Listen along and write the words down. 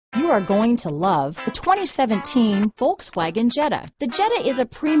are going to love the 2017 Volkswagen Jetta. The Jetta is a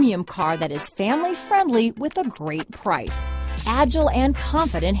premium car that is family friendly with a great price. Agile and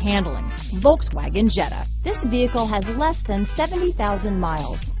confident handling. Volkswagen Jetta. This vehicle has less than 70,000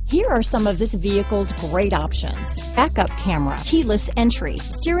 miles. Here are some of this vehicle's great options: backup camera, keyless entry,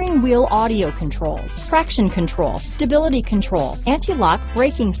 steering wheel audio controls, traction control, stability control, anti-lock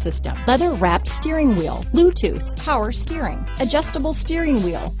braking system, leather-wrapped steering wheel, Bluetooth, power steering, adjustable steering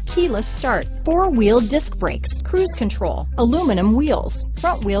wheel, keyless start, four-wheel disc brakes, cruise control, aluminum wheels,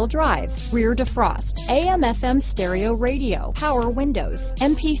 front-wheel drive, rear defrost, AM/FM stereo radio, power windows,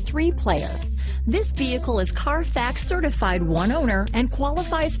 MP3 player. This vehicle is CARFAX certified one owner and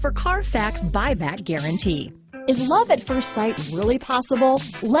qualifies for CARFAX buyback guarantee. Is love at first sight really possible?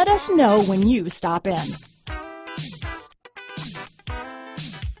 Let us know when you stop in.